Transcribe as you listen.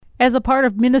As a part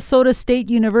of Minnesota State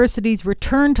University's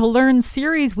Return to Learn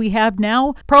series, we have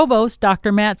now Provost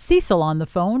Dr. Matt Cecil on the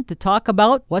phone to talk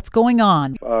about what's going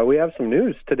on. We have some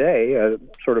news today,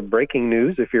 sort of breaking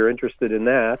news if you're interested in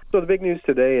that. So the big news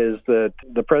today is that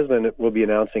the president will be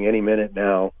announcing any minute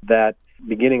now that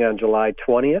beginning on July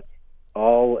 20th,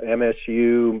 all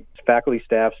MSU faculty,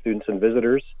 staff, students, and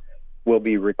visitors will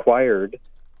be required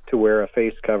to wear a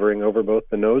face covering over both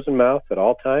the nose and mouth at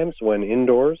all times when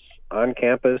indoors, on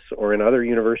campus, or in other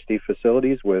university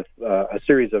facilities, with a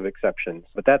series of exceptions.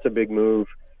 But that's a big move.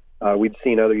 We'd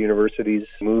seen other universities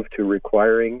move to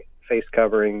requiring face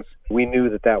coverings. We knew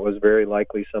that that was very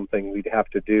likely something we'd have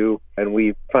to do, and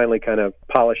we finally kind of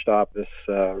polished off this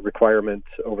requirement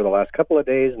over the last couple of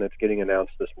days, and it's getting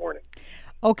announced this morning.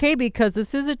 Okay, because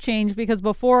this is a change, because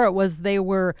before it was they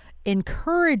were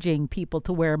encouraging people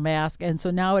to wear masks, and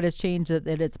so now it has changed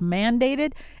that it's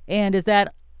mandated. And is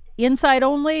that inside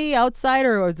only, outside,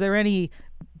 or is there any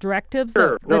directives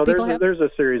that people have? There's a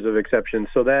series of exceptions.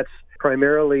 So that's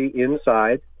primarily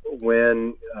inside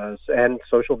when, and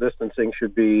social distancing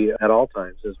should be at all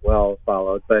times as well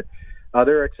followed. But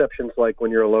there are exceptions like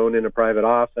when you're alone in a private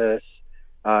office,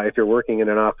 if you're working in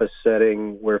an office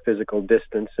setting where physical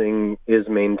distancing is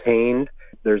maintained.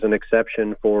 There's an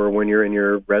exception for when you're in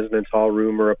your residence hall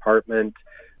room or apartment,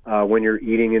 when you're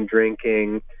eating and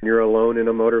drinking, you're alone in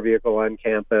a motor vehicle on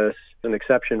campus. An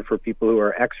exception for people who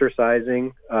are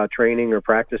exercising, training, or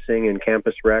practicing in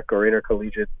campus rec or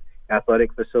intercollegiate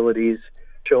athletic facilities.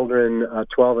 Children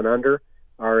 12 and under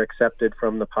are accepted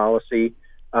from the policy.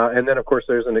 And then, of course,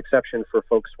 there's an exception for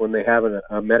folks when they have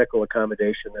a medical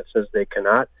accommodation that says they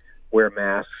cannot wear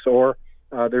masks, or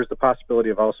there's the possibility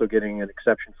of also getting an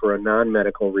exception for a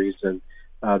non-medical reason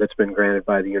that's been granted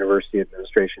by the university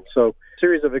administration. So, a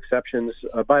series of exceptions.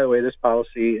 By the way, this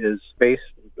policy is based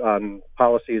on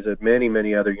policies at many,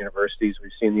 many other universities.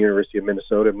 We've seen the University of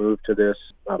Minnesota move to this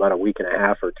about a week and a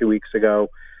half or 2 weeks ago.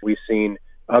 We've seen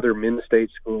other min-state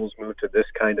schools move to this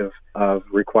kind of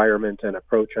requirement and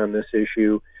approach on this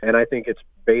issue. And I think it's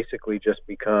basically just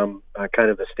become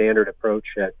kind of the standard approach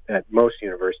at most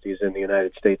universities in the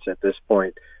United States at this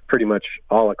point, pretty much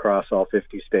all across all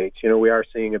 50 states. You know, we are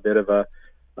seeing a bit of a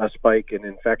spike in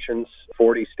infections.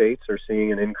 40 states are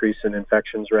seeing an increase in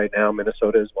infections right now.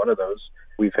 Minnesota is one of those.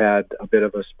 We've had a bit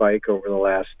of a spike over the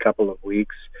last couple of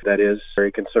weeks that is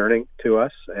very concerning to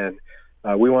us, and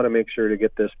we want to make sure to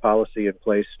get this policy in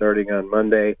place starting on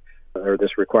Monday, or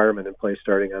this requirement in place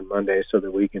starting on Monday, so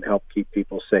that we can help keep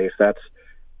people safe.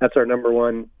 That's our number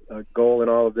one goal in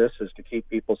all of this, is to keep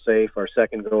people safe. Our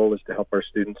second goal is to help our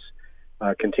students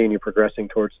continue progressing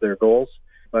towards their goals.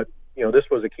 But, you know, this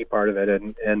was a key part of it.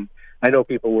 And I know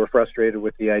people were frustrated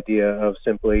with the idea of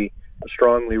simply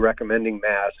strongly recommending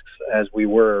masks as we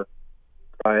were.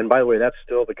 And by the way, that's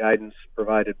still the guidance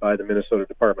provided by the Minnesota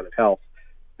Department of Health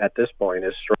at this point,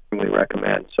 is strongly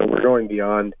recommend. So we're going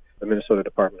beyond the Minnesota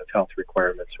Department of Health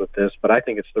requirements with this, but I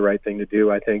think it's the right thing to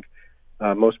do. I think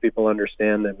most people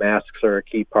understand that masks are a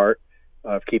key part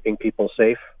of keeping people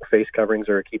safe. Face coverings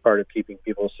are a key part of keeping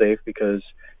people safe, because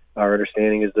our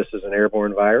understanding is this is an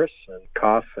airborne virus, and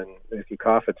cough, and if you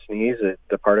cough and sneeze,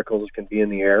 the particles can be in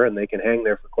the air and they can hang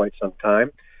there for quite some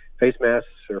time. Face masks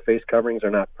or face coverings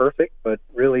are not perfect, but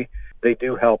really they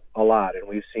do help a lot. And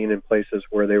we've seen in places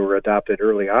where they were adopted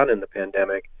early on in the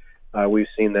pandemic, we've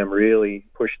seen them really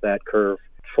push that curve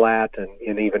flat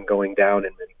and even going down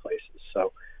in many places.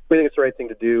 So we think it's the right thing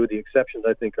to do. The exceptions,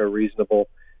 I think, are reasonable.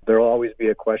 There will always be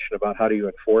a question about how do you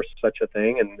enforce such a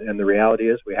thing, and the reality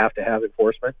is we have to have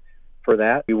enforcement for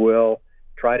that. We will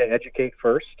try to educate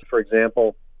first. For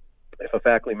example, if a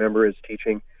faculty member is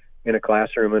teaching in a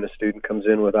classroom and a student comes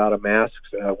in without a mask,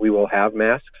 we will have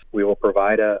masks. We will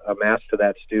provide a mask to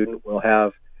that student. We'll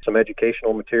have some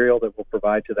educational material that we'll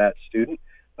provide to that student.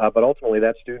 But ultimately,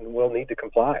 that student will need to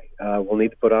comply. We'll need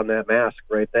to put on that mask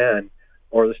right then,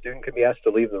 or the student could be asked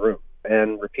to leave the room.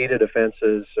 And repeated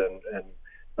offenses and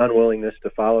unwillingness to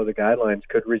follow the guidelines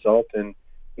could result in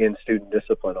student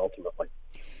discipline ultimately.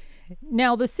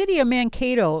 Now, the city of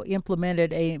Mankato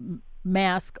implemented a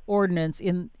mask ordinance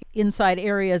in inside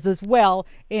areas as well,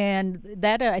 and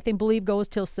that I believe goes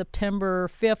till September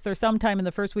 5th or sometime in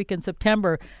the first week in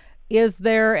September. Is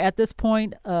there at this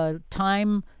point a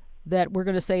time that we're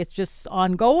going to say it's just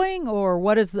ongoing, or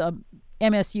what is the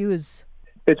MSU's?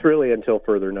 It's really until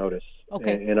further notice.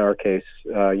 Okay. In our case,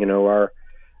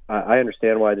 I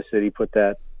understand why the city put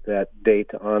that date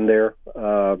on there.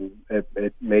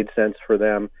 It made sense for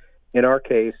them. In our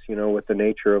case, with the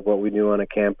nature of what we do on a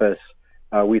campus,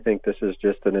 we think this is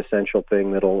just an essential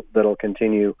thing that'll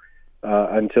continue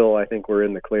until I think we're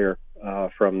in the clear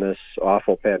from this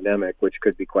awful pandemic, which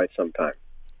could be quite some time.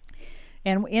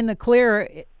 And in the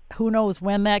clear, who knows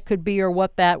when that could be or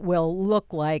what that will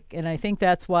look like. And I think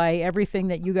that's why everything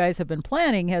that you guys have been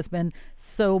planning has been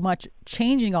so much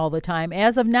changing all the time.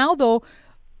 As of now, though,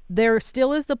 there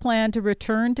still is the plan to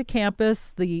return to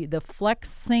campus, the flex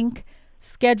sync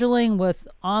scheduling with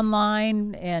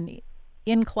online and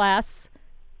in-class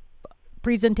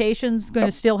presentations going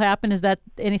to still happen. Is that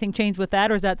anything changed with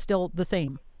that, or is that still the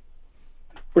same?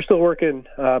 We're still working,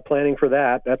 planning for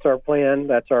that. That's our plan.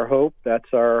 That's our hope.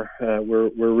 That's our. We're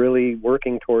really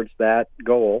working towards that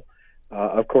goal.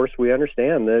 Of course, we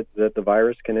understand that the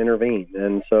virus can intervene,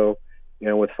 and so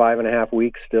with 5.5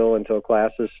 weeks still until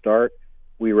classes start,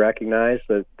 we recognize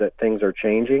that things are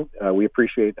changing. We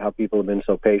appreciate how people have been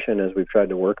so patient as we've tried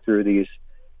to work through these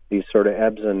sort of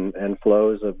ebbs and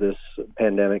flows of this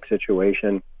pandemic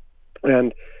situation.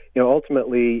 And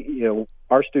ultimately,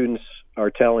 our students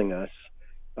are telling us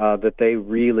that they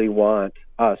really want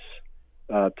us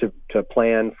to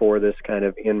plan for this kind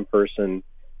of in-person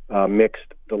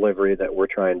mixed delivery that we're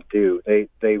trying to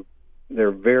do.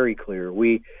 They're very clear.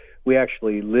 We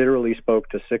actually literally spoke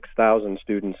to 6,000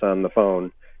 students on the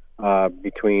phone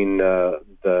between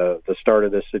the start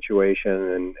of this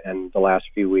situation and the last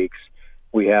few weeks.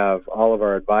 We have all of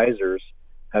our advisors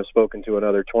have spoken to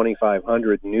another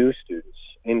 2,500 new students,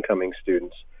 incoming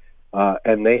students,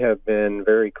 and they have been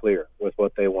very clear with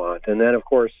what they want. And then, of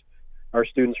course, our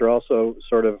students are also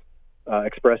sort of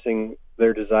expressing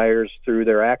their desires through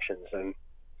their actions. And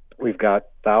we've got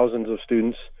thousands of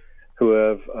students who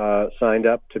have signed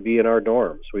up to be in our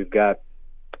dorms. We've got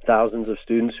thousands of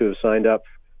students who have signed up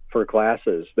for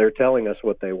classes. They're telling us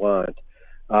what they want.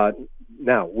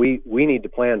 Now, we need to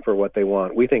plan for what they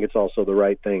want. We think it's also the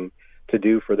right thing to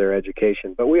do for their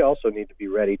education, but we also need to be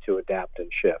ready to adapt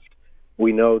and shift.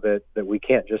 We know that we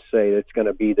can't just say it's going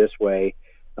to be this way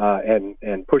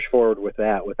and push forward with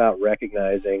that without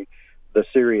recognizing the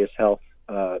serious health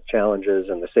challenges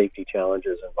and the safety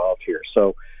challenges involved here.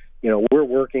 So, we're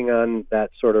working on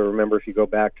that sort of, remember, if you go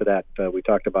back to that, we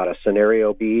talked about a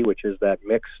scenario B, which is that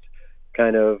mixed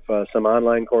kind of some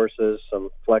online courses, some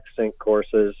flex sync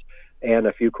courses, and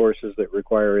a few courses that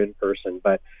require in-person.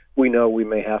 But we know we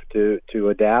may have to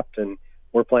adapt, and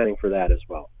we're planning for that as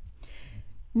well.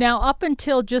 Now, up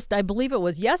until just, I believe it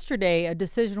was yesterday, a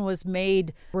decision was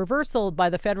made, reversal by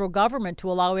the federal government to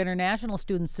allow international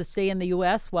students to stay in the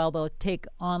U.S. while they'll take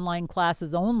online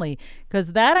classes only.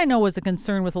 Because that, I know, was a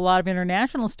concern with a lot of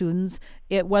international students,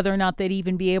 whether or not they'd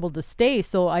even be able to stay.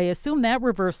 So I assume that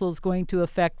reversal is going to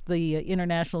affect the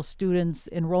international students'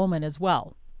 enrollment as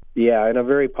well. Yeah, in a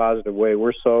very positive way.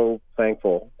 We're so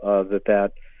thankful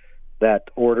that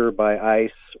order by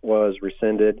ICE was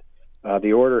rescinded.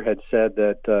 The order had said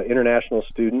that international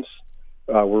students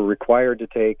were required to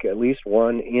take at least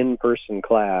one in-person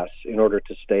class in order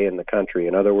to stay in the country.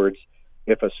 In other words,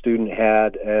 if a student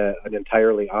had an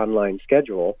entirely online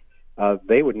schedule,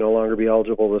 they would no longer be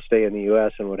eligible to stay in the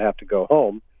U.S. and would have to go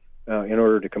home in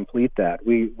order to complete that.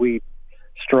 We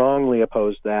strongly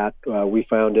opposed that. We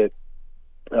found it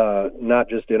not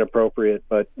just inappropriate,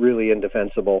 but really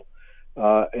indefensible.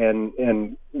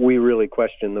 And we really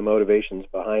question the motivations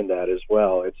behind that as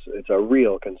well. It's a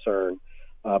real concern.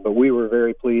 But we were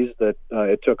very pleased that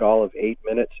it took all of 8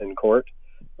 minutes in court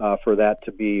for that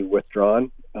to be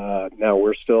withdrawn. Now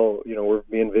we're still, we're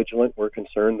being vigilant. We're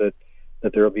concerned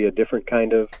that there will be a different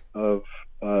kind of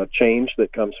change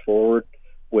that comes forward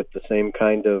with the same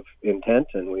kind of intent,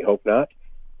 and we hope not.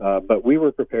 But we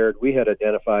were prepared. We had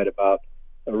identified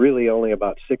really only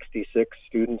about 66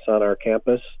 students on our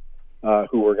campus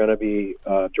who were going to be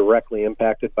directly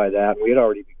impacted by that. We had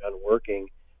already begun working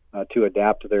to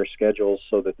adapt their schedules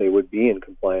so that they would be in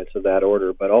compliance with that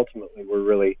order. But ultimately, we're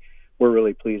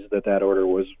really pleased that order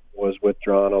was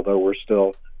withdrawn. Although we're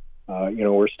still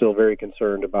very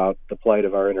concerned about the plight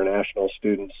of our international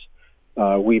students.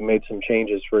 We made some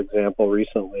changes, for example,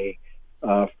 recently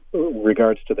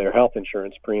regards to their health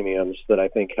insurance premiums that I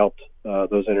think helped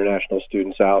those international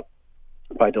students out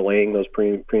by delaying those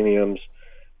premium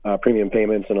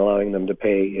payments and allowing them to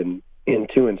pay in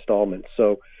 2 installments.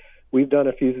 So we've done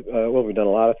we've done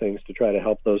a lot of things to try to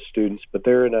help those students, but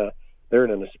they're in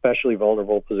an especially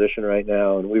vulnerable position right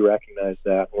now, and we recognize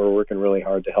that. We're working really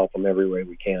hard to help them every way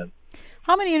we can.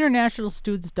 How many international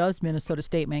students does Minnesota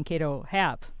State Mankato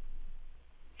have?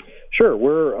 Sure,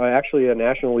 we're actually a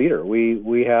national leader.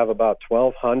 We have about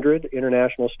 1,200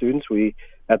 international students.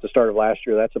 At the start of last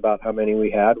year, that's about how many we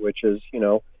had, which is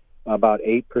about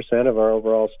 8% of our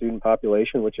overall student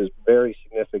population, which is very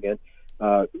significant.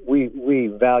 We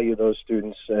value those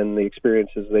students and the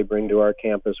experiences they bring to our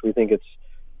campus. We think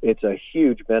it's a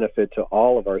huge benefit to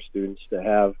all of our students to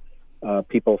have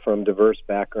people from diverse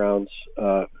backgrounds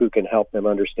who can help them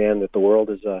understand that the world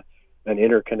is an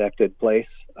interconnected place.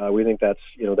 We think that's,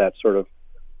 that sort of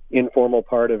informal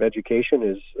part of education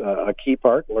is a key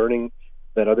part, learning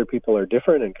that other people are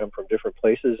different and come from different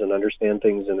places and understand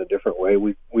things in a different way.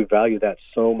 We value that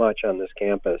so much on this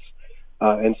campus.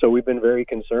 And so we've been very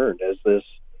concerned as this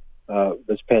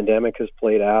pandemic has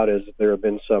played out, as there have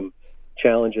been some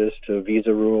challenges to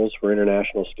visa rules for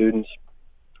international students.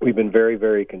 We've been very,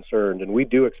 very concerned. And we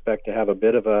do expect to have a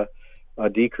bit of a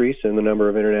decrease in the number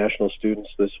of international students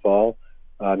this fall,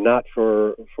 not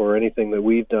for anything that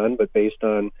we've done, but based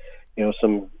on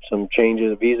some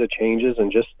changes, visa changes,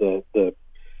 and just the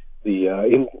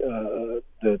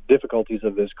difficulties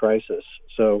of this crisis.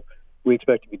 So we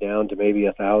expect to be down to maybe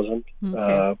 1,000,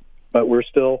 but we're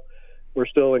still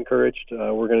encouraged.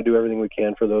 We're going to do everything we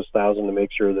can for those 1,000 to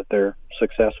make sure that they're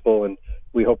successful, and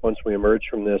we hope once we emerge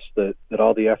from this that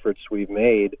all the efforts we've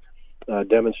made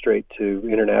demonstrate to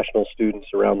international students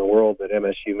around the world that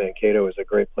MSU Mankato is a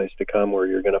great place to come, where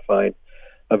you're going to find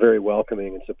a very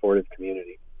welcoming and supportive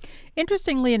community.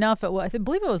 Interestingly enough, I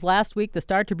believe it was last week, the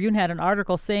Star Tribune had an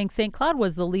article saying St. Cloud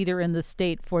was the leader in the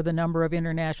state for the number of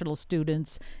international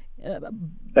students.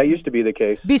 That used to be the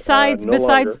case. Besides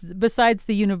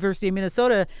the University of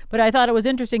Minnesota, but I thought it was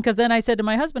interesting because then I said to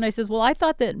my husband, I says, well, I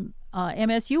thought that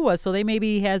MSU was, so they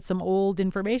maybe had some old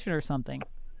information or something.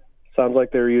 Sounds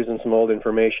like they're using some old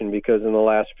information, because in the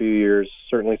last few years,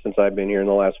 certainly since I've been here in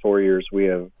the last 4 years, we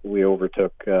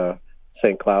overtook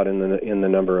St. Cloud in the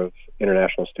number of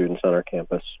international students on our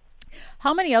campus.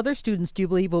 How many other students do you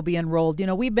believe will be enrolled?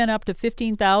 We've been up to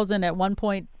 15,000 at one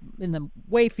point in the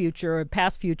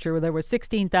past future, where there was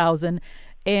 16,000.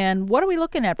 And what are we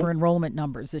looking at for enrollment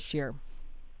numbers this year?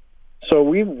 So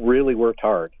we've really worked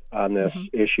hard on this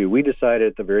issue. We decided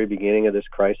at the very beginning of this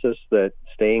crisis that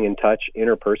staying in touch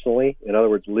interpersonally, in other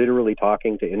words, literally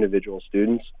talking to individual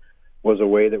students, was a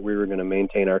way that we were going to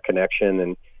maintain our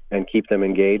connection and keep them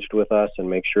engaged with us and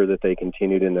make sure that they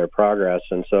continued in their progress.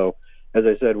 And so, as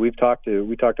I said, we talked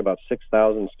about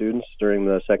 6,000 students during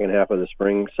the second half of the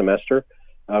spring semester.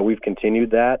 We've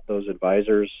continued that. Those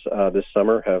advisors this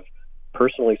summer have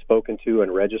personally spoken to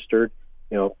and registered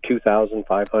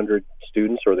 2,500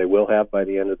 students, or they will have by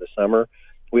the end of the summer.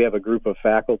 We have a group of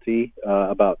faculty,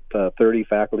 about 30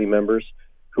 faculty members,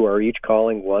 who are each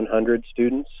calling 100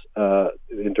 students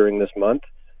during this month,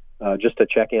 just to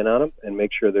check in on them and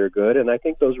make sure they're good. And I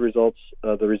think those results,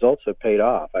 the results have paid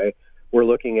off. We're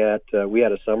looking at, we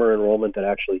had a summer enrollment that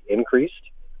actually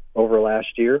increased over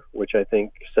last year, which I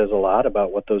think says a lot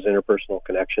about what those interpersonal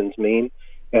connections mean.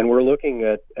 And we're looking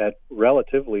at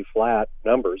relatively flat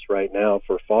numbers right now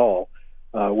for fall,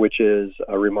 which is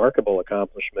a remarkable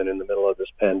accomplishment in the middle of this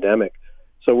pandemic.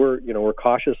 So we're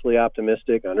cautiously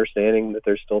optimistic, understanding that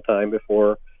there's still time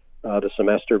before the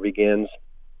semester begins.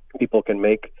 People can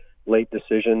make late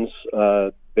decisions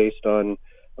based on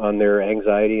their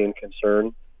anxiety and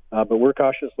concern, but we're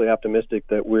cautiously optimistic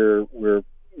that we're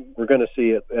going to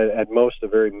see at most a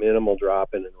very minimal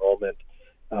drop in enrollment.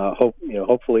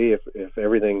 Hopefully, if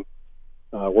everything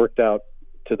worked out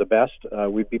to the best,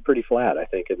 we'd be pretty flat, I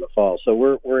think, in the fall. So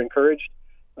we're encouraged,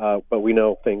 but we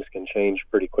know things can change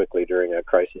pretty quickly during a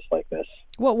crisis like this.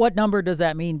 What number does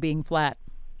that mean, being flat?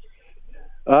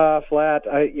 Flat.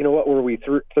 What were we?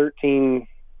 13.5,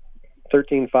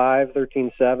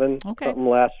 13.7, something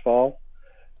last fall.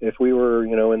 If we were,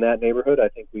 in that neighborhood, I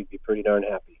think we'd be pretty darn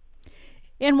happy.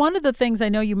 And one of the things I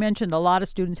know you mentioned, a lot of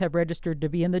students have registered to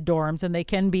be in the dorms, and they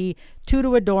can be two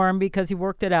to a dorm because you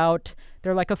worked it out.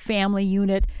 They're like a family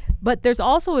unit. But there's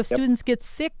also, if students get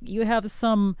sick, you have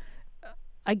some,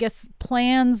 I guess,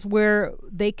 plans where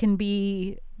they can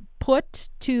be put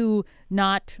to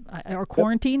not, or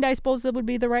quarantined, I suppose that would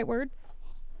be the right word?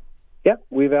 Yeah,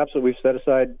 we've set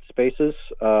aside spaces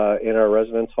in our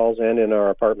residence halls and in our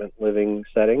apartment living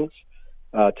settings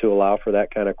to allow for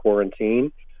that kind of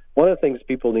quarantine. One of the things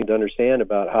people need to understand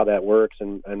about how that works,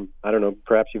 and I don't know,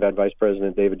 perhaps you've had Vice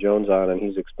President David Jones on, and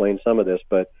he's explained some of this,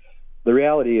 but the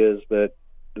reality is that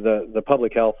the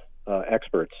public health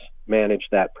experts manage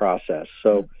that process.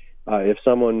 So if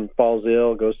someone falls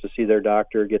ill, goes to see their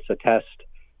doctor, gets a test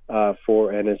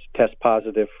and is test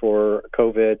positive for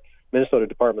COVID, Minnesota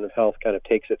Department of Health kind of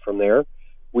takes it from there.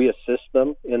 We assist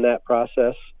them in that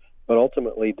process, but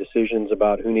ultimately decisions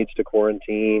about who needs to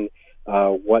quarantine,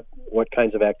 what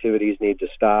kinds of activities need to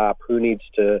stop, who needs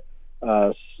to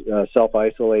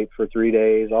self-isolate for 3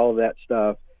 days, all of that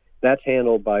stuff, that's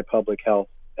handled by public health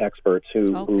experts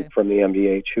who from the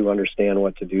MDH who understand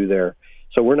what to do there.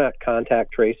 So we're not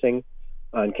contact tracing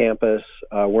on campus.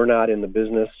 We're not in the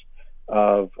business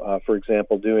of, for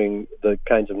example, doing the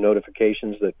kinds of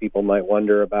notifications that people might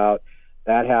wonder about.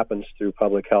 That happens through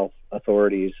public health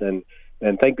authorities, and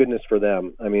thank goodness for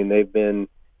them. I mean, they've been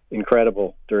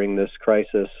incredible during this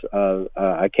crisis.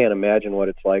 I can't imagine what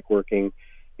it's like working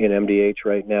in MDH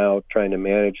right now, trying to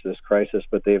manage this crisis,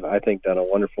 but they've, I think, done a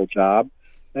wonderful job,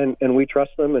 and we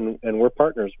trust them, and we're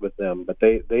partners with them. But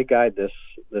they guide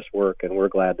this work, and we're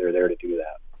glad they're there to do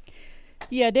that.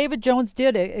 Yeah, David Jones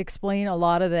did explain a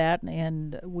lot of that,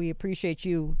 and we appreciate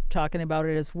you talking about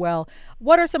it as well.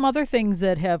 What are some other things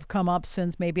that have come up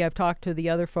since maybe I've talked to the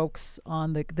other folks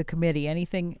on the committee?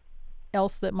 Anything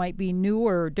else that might be new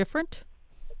or different?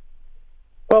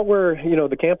 Well,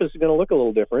 the campus is going to look a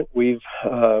little different. We've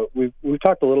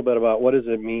talked a little bit about what does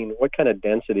it mean, what kind of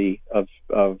density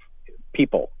of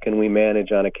people can we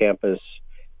manage on a campus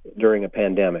during a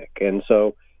pandemic, and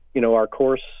so. Our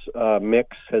course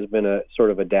mix has been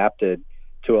sort of adapted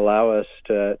to allow us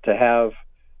to have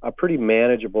a pretty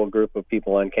manageable group of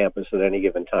people on campus at any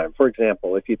given time. For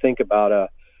example, if you think about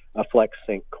a flex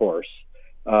sync course,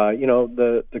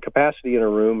 the capacity in a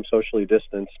room socially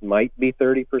distanced might be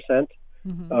 30%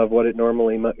 of what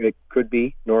it could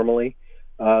be normally.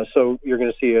 So you're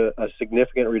going to see a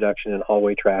significant reduction in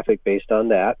hallway traffic based on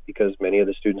that, because many of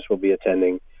the students will be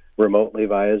attending remotely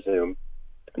via Zoom.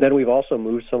 Then we've also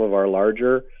moved some of our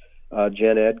larger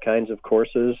gen ed kinds of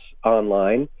courses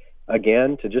online,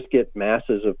 again, to just get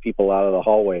masses of people out of the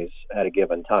hallways at a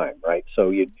given time, right? So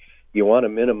you want to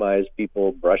minimize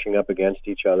people brushing up against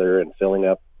each other and filling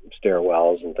up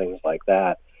stairwells and things like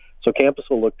that. So campus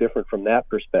will look different from that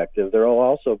perspective. There will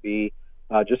also be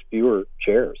just fewer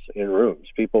chairs in rooms.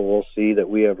 People will see that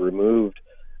we have removed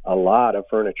a lot of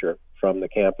furniture from the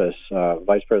campus.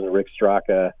 Vice President Rick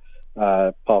Straka,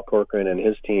 Paul Corcoran and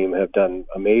his team have done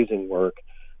amazing work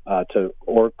to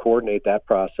coordinate that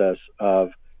process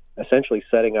of essentially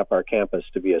setting up our campus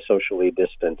to be a socially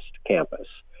distanced campus,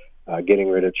 getting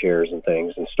rid of chairs and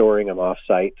things and storing them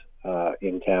off-site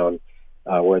in town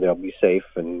where they'll be safe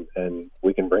and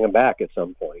we can bring them back at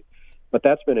some point. But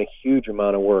that's been a huge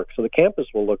amount of work. So the campus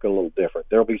will look a little different.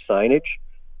 There will be signage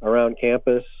around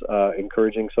campus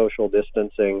encouraging social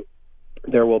distancing.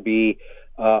 There will be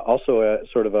also a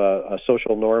sort of a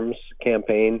social norms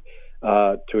campaign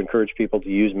to encourage people to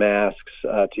use masks,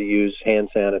 to use hand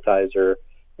sanitizer,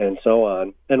 and so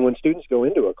on. And when students go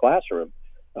into a classroom,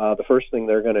 the first thing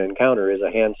they're going to encounter is a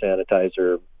hand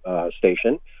sanitizer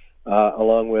station,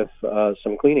 along with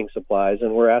some cleaning supplies.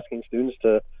 And we're asking students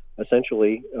to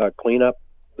essentially clean up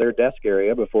their desk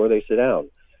area before they sit down.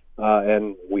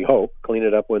 And we hope clean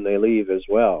it up when they leave as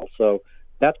well. So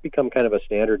that's become kind of a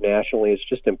standard nationally. It's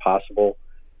just impossible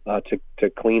to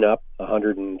clean up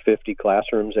 150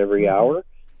 classrooms every hour,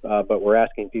 but we're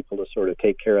asking people to sort of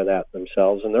take care of that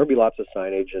themselves. And there'll be lots of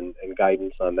signage and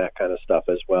guidance on that kind of stuff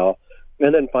as well.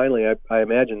 And then finally, I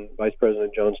imagine Vice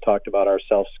President Jones talked about our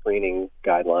self-screening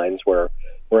guidelines, where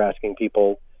we're asking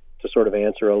people to sort of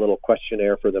answer a little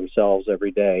questionnaire for themselves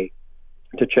every day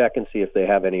to check and see if they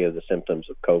have any of the symptoms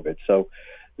of COVID. So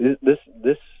this,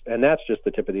 and that's just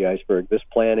the tip of the iceberg. This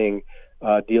planning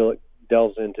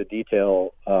delves into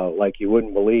detail like you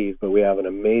wouldn't believe, but we have an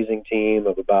amazing team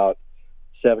of about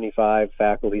 75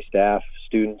 faculty, staff,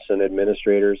 students, and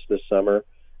administrators this summer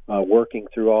working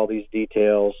through all these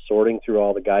details, sorting through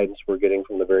all the guidance we're getting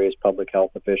from the various public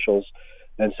health officials,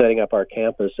 and setting up our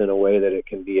campus in a way that it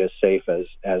can be as safe as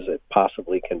it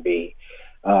possibly can be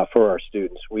for our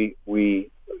students. We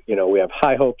have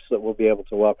high hopes that we'll be able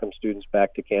to welcome students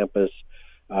back to campus.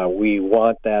 We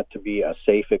want that to be a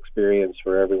safe experience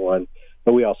for everyone,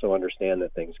 but we also understand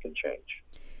that things can change.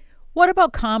 What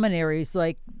about common areas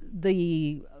like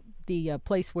the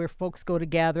place where folks go to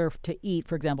gather to eat,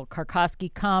 for example,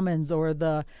 Karkoski Commons, or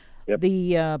the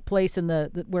place in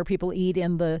the where people eat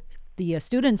in the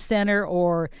student center,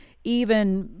 or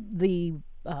even the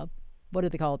what do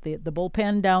they call it, the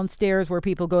bullpen downstairs where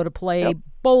people go to play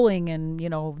bowling and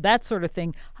that sort of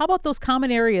thing? How about those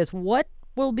common areas? What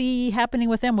will be happening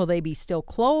with them? Will they be still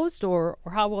closed, or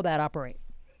how will that operate?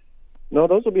 No,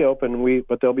 those will be open,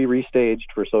 but they'll be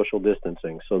restaged for social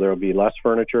distancing. So there will be less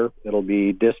furniture. It'll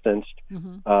be distanced.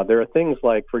 Mm-hmm. There are things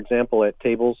like, for example, at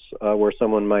tables where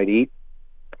someone might eat,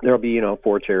 there'll be,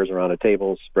 4 chairs around a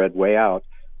table spread way out.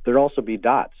 There'll also be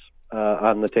dots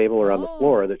on the table or on the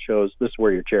floor that shows this is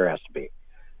where your chair has to be.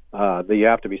 That you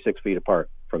have to be 6 feet apart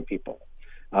from people.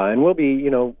 And we'll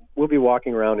be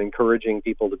walking around encouraging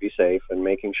people to be safe and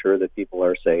making sure that people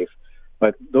are safe.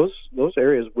 But those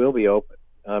areas will be open.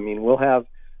 I mean, we'll have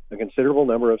a considerable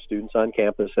number of students on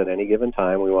campus at any given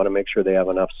time. We want to make sure they have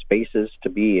enough spaces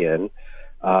to be in.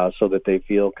 so that they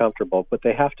feel comfortable. But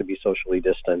they have to be socially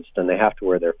distanced, and they have to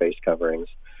wear their face coverings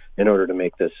in order to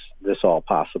make this all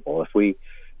possible.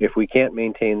 If we can't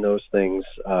maintain those things,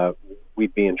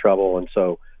 we'd be in trouble. And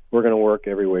so we're going to work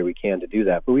every way we can to do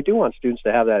that. But we do want students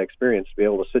to have that experience, to be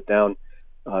able to sit down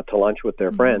to lunch with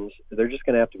their friends. They're just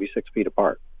going to have to be 6 feet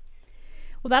apart.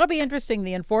 Well, that'll be interesting,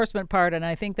 the enforcement part, and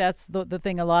I think that's the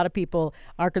thing a lot of people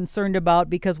are concerned about,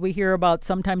 because we hear about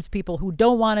sometimes people who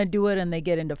don't want to do it and they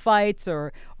get into fights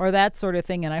or that sort of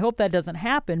thing, and I hope that doesn't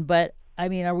happen. But, I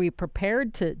mean, are we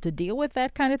prepared to deal with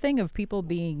that kind of thing, of people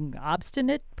being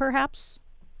obstinate, perhaps?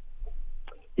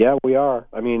 Yeah, we are.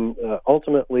 I mean,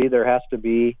 ultimately, there has to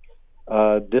be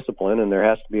discipline, and there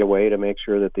has to be a way to make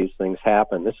sure that these things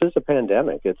happen. This is a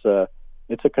pandemic. It's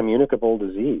a communicable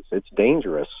disease. It's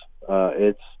dangerous.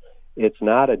 It's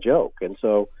not a joke. And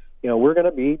so, we're going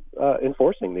to be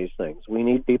enforcing these things. We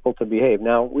need people to behave.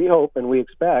 Now, we hope and we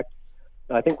expect,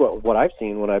 I think what I've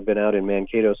seen when I've been out in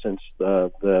Mankato since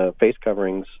the face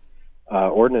coverings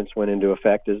ordinance went into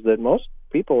effect, is that most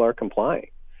people are complying.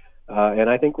 And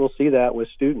I think we'll see that with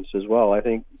students as well. I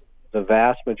think the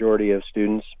vast majority of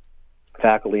students,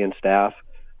 faculty, and staff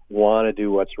want to do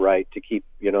what's right to keep,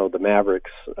 the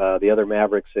Mavericks, the other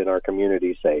Mavericks in our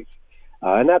community safe.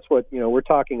 And that's what, we're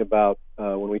talking about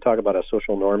when we talk about a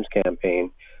social norms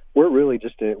campaign. We're really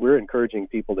we're encouraging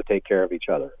people to take care of each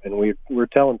other. And we're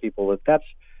telling people that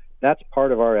that's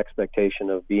part of our expectation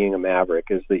of being a Maverick,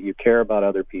 is that you care about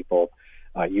other people.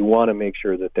 You want to make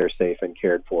sure that they're safe and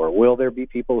cared for. Will there be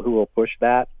people who will push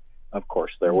that? Of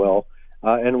course there will.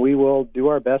 And we will do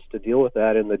our best to deal with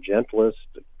that in the gentlest,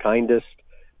 kindest,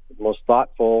 most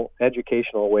thoughtful,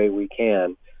 educational way we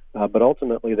can. But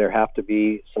ultimately, there have to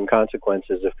be some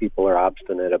consequences if people are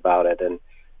obstinate about it. And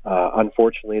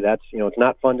unfortunately, that's, it's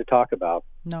not fun to talk about.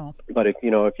 No. But if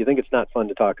you think it's not fun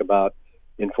to talk about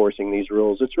enforcing these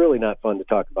rules, it's really not fun to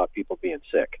talk about people being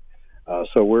sick.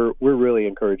 So we're really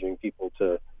encouraging people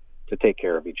to take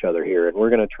care of each other here. And we're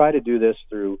going to try to do this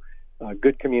through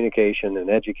good communication and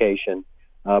education.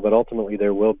 But ultimately,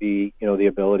 there will be, the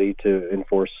ability to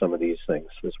enforce some of these things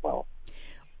as well.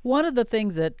 One of the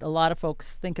things that a lot of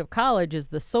folks think of college is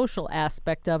the social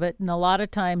aspect of it. And a lot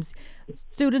of times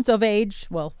students of age,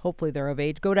 well, hopefully they're of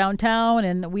age, go downtown.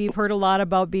 And we've heard a lot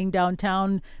about being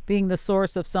downtown being the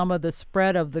source of some of the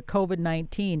spread of the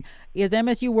COVID-19. Is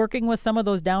MSU working with some of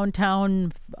those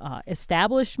downtown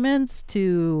establishments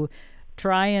to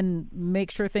try and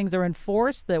make sure things are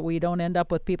enforced, that we don't end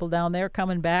up with people down there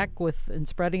coming back and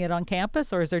spreading it on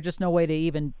campus? Or is there just no way to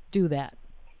even do that?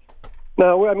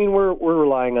 No, I mean, we're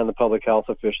relying on the public health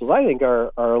officials. I think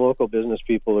our local business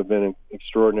people have been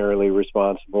extraordinarily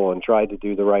responsible and tried to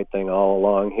do the right thing all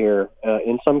along here.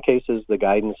 In some cases, the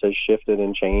guidance has shifted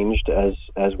and changed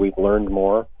as we've learned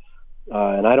more.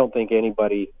 And I don't think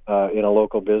anybody in a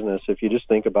local business, if you just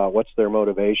think about what's their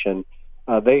motivation,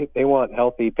 they want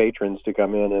healthy patrons to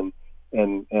come in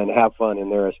and have fun in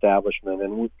their establishment.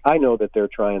 And I know that they're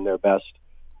trying their best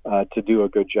to do a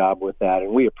good job with that,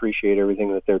 and we appreciate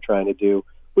everything that they're trying to do.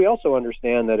 We also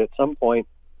understand that at some point,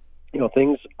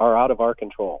 things are out of our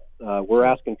control. We're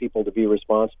asking people to be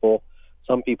responsible.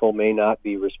 Some people may not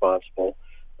be responsible.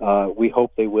 We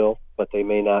hope they will, but they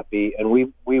may not be. And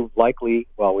we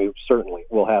certainly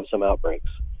will have some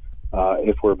outbreaks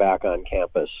if we're back on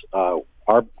campus.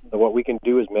 What we can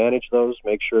do is manage those,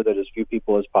 make sure that as few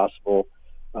people as possible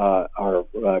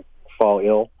fall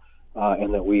ill.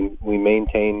 And that we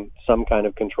maintain some kind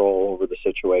of control over the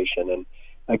situation. And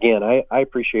again, I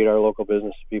appreciate our local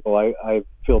business people. I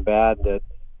feel bad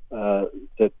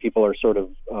that people are sort of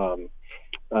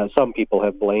some people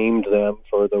have blamed them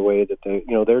for the way that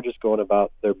they're just going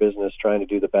about their business, trying to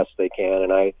do the best they can.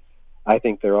 And I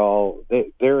think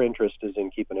their interest is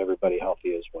in keeping everybody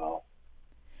healthy as well.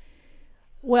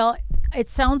 Well, it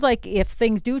sounds like if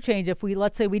things do change,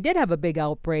 let's say we did have a big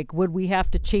outbreak, would we have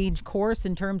to change course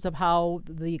in terms of how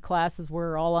the classes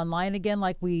were all online again,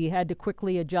 like we had to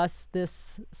quickly adjust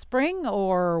this spring,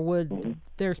 or would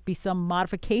there be some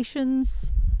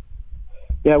modifications?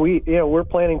 Yeah, we're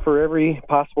planning for every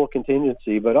possible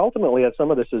contingency, but ultimately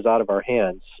some of this is out of our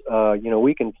hands.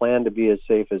 We can plan to be as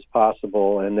safe as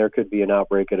possible, and there could be an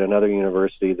outbreak at another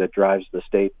university that drives the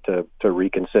state to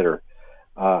reconsider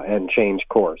and change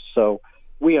course. So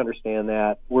we understand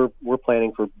that. We're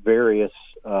planning for various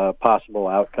possible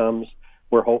outcomes.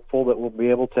 We're hopeful that we'll be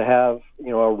able to have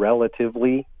a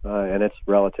relatively, and it's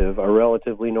relative, a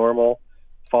relatively normal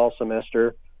fall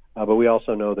semester. But we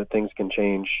also know that things can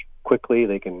change quickly.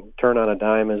 They can turn on a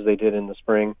dime as they did in the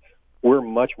spring. We're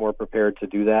much more prepared to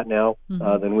do that now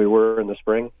than we were in the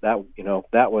spring. That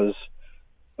was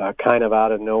kind of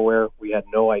out of nowhere. We had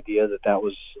no idea that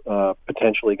was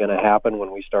potentially going to happen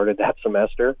when we started that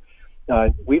semester.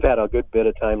 We've had a good bit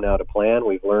of time now to plan.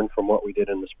 We've learned from what we did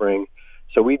in the spring.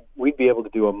 So we'd be able to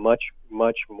do a much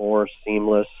more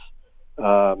seamless,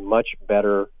 much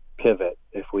better pivot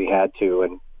if we had to.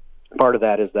 And part of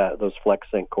that is that those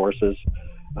FlexSync courses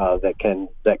that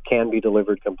can be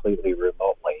delivered completely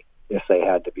remotely if they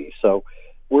had to be. So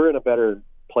we're in a better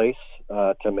place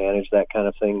to manage that kind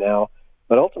of thing now.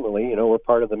 But ultimately, we're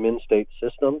part of the Min-State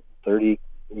system, 30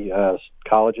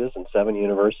 colleges and 7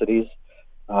 universities.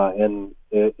 And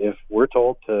if we're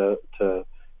told to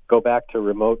go back to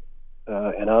remote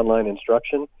and online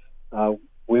instruction,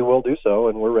 we will do so,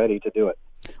 and we're ready to do it.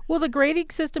 Will the grading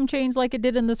system change like it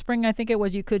did in the spring? I think it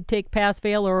was you could take pass,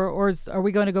 fail, or are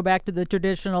we going to go back to the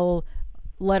traditional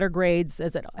letter grades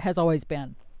as it has always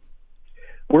been?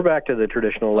 We're back to the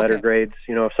traditional letter grades.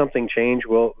 If something changes,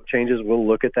 we'll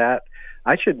look at that.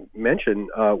 I should mention,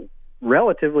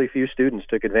 relatively few students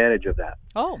took advantage of that.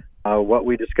 What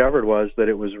we discovered was that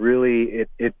it was really,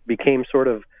 it became sort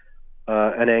of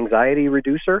an anxiety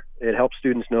reducer. It helped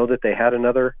students know that they had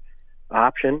another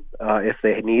option if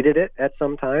they needed it at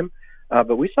some time.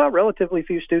 But we saw relatively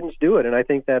few students do it, and I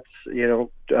think that's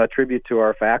a tribute to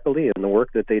our faculty and the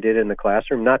work that they did in the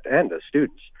classroom, and the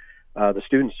students. The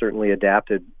students certainly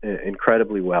adapted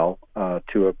incredibly well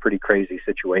to a pretty crazy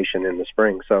situation in the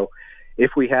spring. So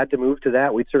if we had to move to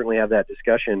that, we'd certainly have that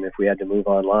discussion if we had to move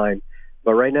online.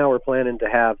 But right now we're planning to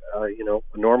have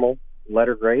normal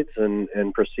letter grades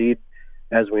and proceed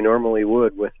as we normally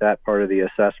would with that part of the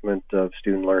assessment of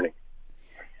student learning.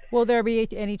 Will there be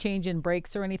any change in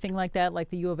breaks or anything like that, like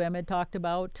the U of M had talked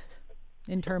about,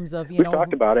 in terms of we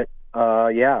talked about it?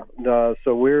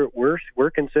 So we're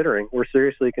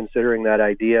seriously considering that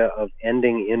idea of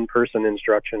ending in-person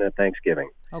instruction at Thanksgiving.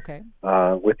 Okay.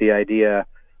 With the idea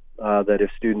that if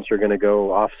students are going to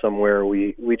go off somewhere,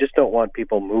 we just don't want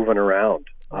people moving around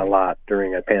a lot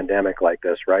during a pandemic like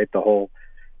this, right? The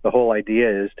whole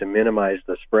idea is to minimize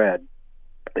the spread,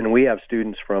 and we have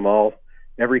students from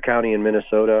every county in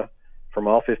Minnesota, from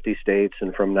all 50 states,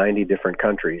 and from 90 different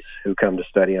countries who come to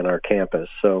study on our campus.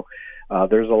 So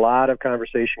there's a lot of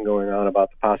conversation going on about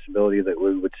the possibility that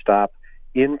we would stop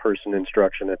in-person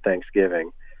instruction at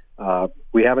Thanksgiving.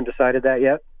 We haven't decided that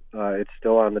yet. It's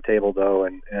still on the table, though,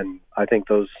 and I think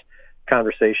those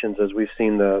conversations, as we've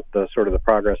seen the sort of the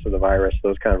progress of the virus,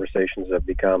 those conversations have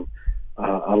become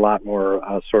a lot more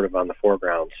sort of on the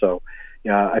foreground. So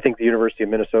I think the University of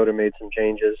Minnesota made some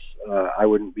changes. I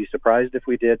wouldn't be surprised if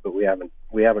we did, but we haven't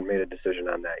made a decision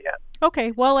on that yet.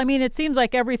 Okay. Well, I mean, it seems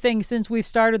like everything since we've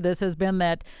started this has been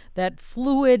that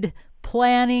fluid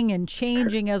planning and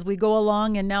changing as we go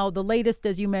along. And now the latest,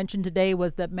 as you mentioned today,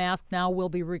 was that masks now will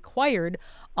be required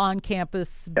on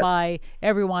campus by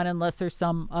everyone unless there's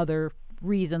some other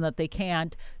reason that they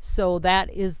can't. So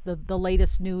that is the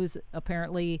latest news,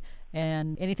 apparently.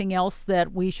 And anything else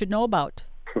that we should know about,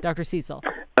 Dr. Cecil?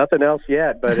 Nothing else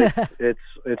yet, but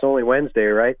it's only Wednesday,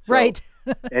 right? So right.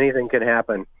 Anything can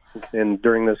happen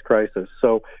during this crisis.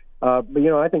 So, but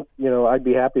I think I'd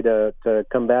be happy to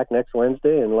come back next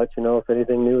Wednesday and let you know if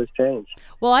anything new has changed.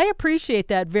 Well, I appreciate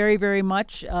that very, very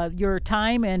much. Your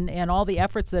time and all the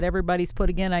efforts that everybody's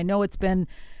putting in. I know it's been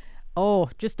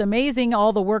just amazing,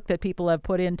 all the work that people have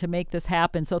put in to make this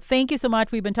happen. So thank you so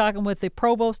much. We've been talking with the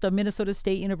Provost of Minnesota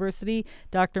State University,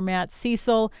 Dr. Matt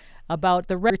Cecil, about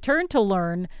the return to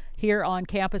learn here on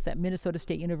campus at Minnesota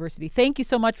State University. Thank you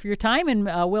so much for your time, and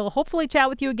we'll hopefully chat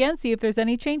with you again, see if there's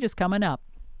any changes coming up.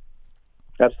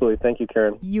 Absolutely. Thank you,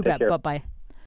 Karen. You bet. Bye-bye.